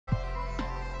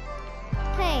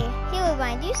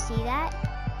Carbine, do you see that?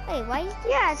 Wait, why is this?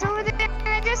 Yeah, it's over there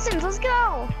in the distance. Let's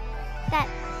go.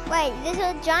 Wait, there's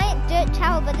a giant dirt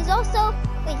tower, but there's also,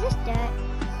 wait, is this dirt?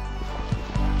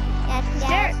 Yeah, it's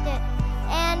dirt.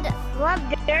 And, Love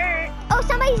dirt. oh,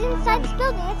 somebody's inside this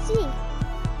building, let's see.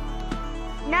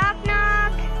 Knock,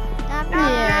 knock. Knock,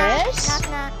 knock. Yes. Knock,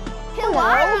 knock. Who Hello.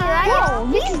 are you? Are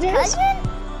Hello, you Steve's this is- cousin?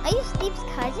 Are you Steve's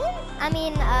cousin? I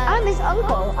mean, I'm his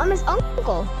uncle. I'm his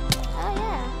uncle. oh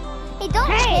yeah. Hey, don't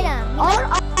Hey, hit him. all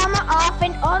armor off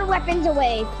and all weapons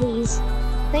away, please.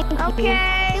 Thank you.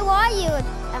 Okay. Who are you?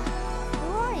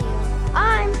 Who are you?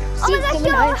 I'm Oh my gosh,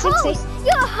 you're a 6966. host!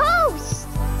 You're a host!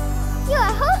 You're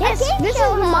a host! Yes, a game this is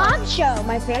show the host. mod show,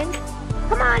 my friend.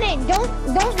 Come on in.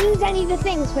 Don't use any of the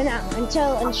things for now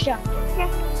until instructed.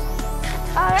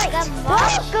 All right. The mod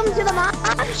Welcome to the mod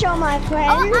show, my friend.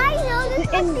 Oh, I know. This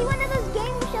must And- be one of those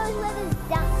game shows where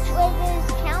there's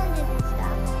challenges and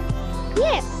stuff.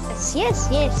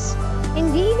 Yes.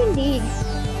 Indeed.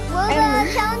 Will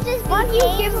the challenges be Why don't you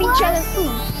give each other aimless?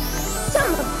 food?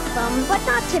 Some of them, but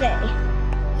not today.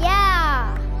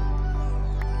 Yeah.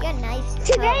 You're nice.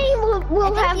 Today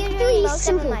we'll I have think usually 3 most of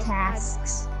simple them are-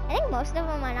 tasks. I think most of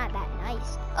them are not that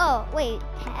nice. Oh, wait.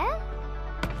 Huh?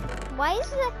 Why is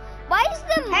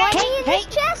the money in this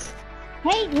chest?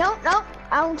 Hey, no.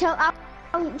 I'll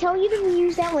tell you to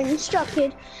use that when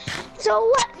instructed. So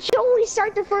what? Shall we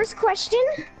start the first question?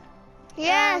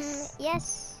 Yes.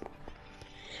 Yes.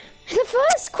 The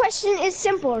first question is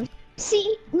simple.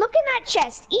 See, look in that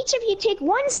chest. Each of you take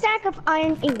 1 stack of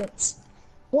iron ingots.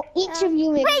 Well, each of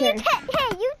you make Wait, sure.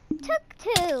 you took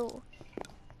 2.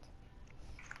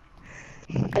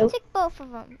 I Nope. took both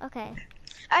of them. Okay.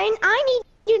 I need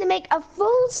you to make a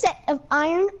full set of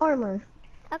iron armor.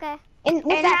 Okay. And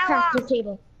with And that how crafting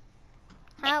table.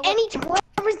 How-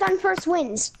 Whoever's done first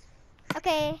wins.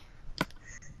 Okay.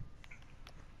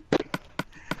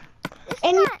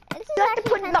 And you This is have to actually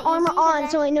put the kinda armor easy, on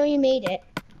because so I know you made it.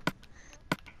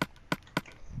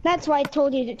 That's why I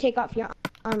told you to take off your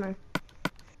armor.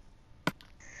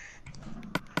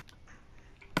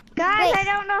 Guys, Wait. I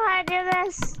don't know how to do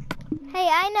this. Hey,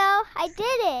 I know. I did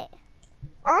it.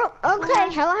 Oh,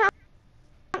 okay. Hello.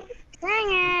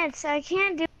 Dang it. I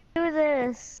can't do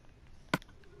this.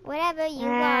 Whatever, you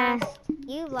Ah. lost.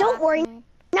 You lost. Don't worry. me.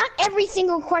 Not every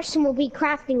single question will be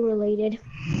crafting related.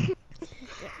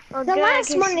 Well, The good, last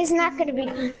 'cause- one is not going to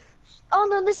be.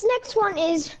 Although this next one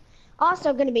is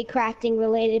also going to be crafting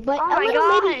related, but Oh a my little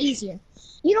gosh. maybe easier.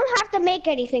 You don't have to make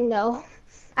anything though.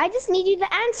 I just need you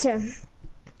to answer.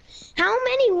 How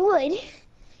many wood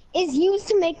is used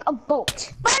to make a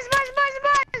boat? Buzz, buzz, buzz,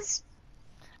 buzz.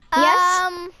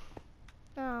 Yes?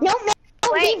 Oh. No,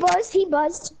 he Wait. buzzed. He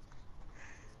buzzed.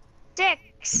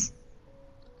 6.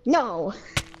 No.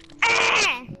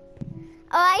 Ah!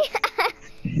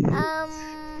 Oh,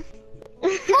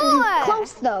 4.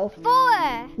 Close though.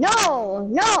 4.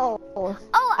 No.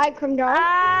 Oh, I crumb dog.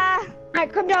 I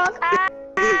crumb dog.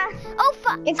 oh,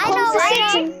 It's I close know. to I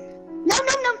 6.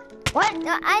 know. No. What?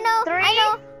 No, I know. 3?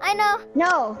 I know.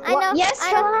 No. I know, Yes,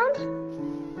 I know.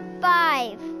 round?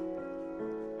 5.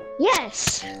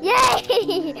 Yes.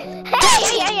 Yay!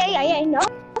 Yeah. No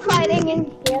fighting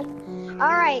in here.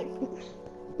 All right.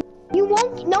 You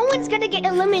won't. No one's gonna get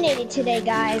eliminated today,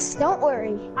 guys. Don't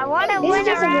worry. I want to This is win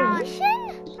just a around.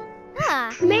 Mission?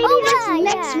 Huh. Maybe Oh, this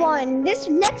yeah, next yeah. one. This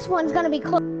next one's gonna be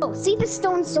close. See the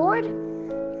stone sword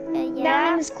down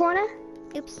Yeah. in this corner?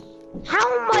 Oops.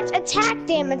 How much attack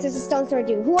damage does the stone sword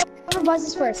do? Whoever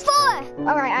buzzes first. 4.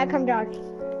 All right, I come dog.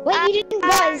 Wait, you didn't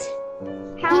buzz.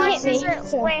 How He much hit is me, it?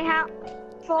 so- Wait, how?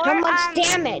 4? How much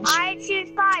damage? I choose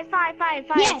 5.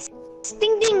 Yes.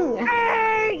 Ding ding.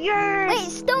 Yours. Wait,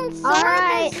 stone sword? All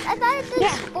right. I thought it said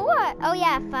Yeah. 4. Oh,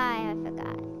 yeah, 5. I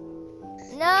forgot.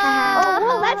 No. Oh,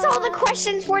 well, that's all the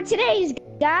questions for today,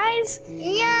 guys.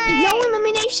 Yay! No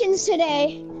eliminations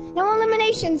today. No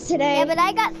eliminations today. Yeah, but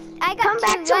I got Come 2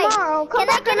 back right. tomorrow. Come Can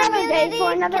I back get another day immunity?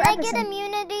 for another Can I episode. get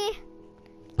immunity?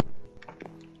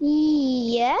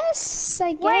 Yes,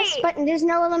 I guess, Wait. but there's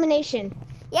no elimination.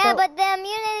 Yeah, So, but the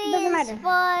immunity doesn't is matter. Hey,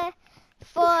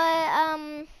 for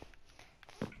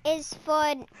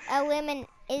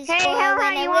how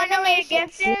when you want to know what your elimination.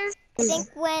 gift is? I think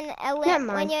when Never mind.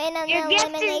 when you're in an Your gift is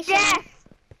elimination. death.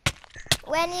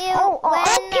 When you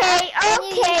okay. when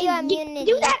you use your immunity.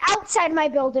 Do that outside my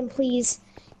building, please.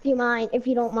 If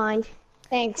you don't mind.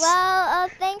 Thanks. Well,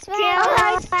 thanks for Yeah, All having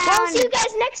right. us. Well, see you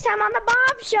guys next time on the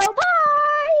Bob Show.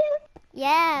 Bye.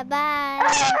 Yeah, bye.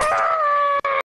 Ah!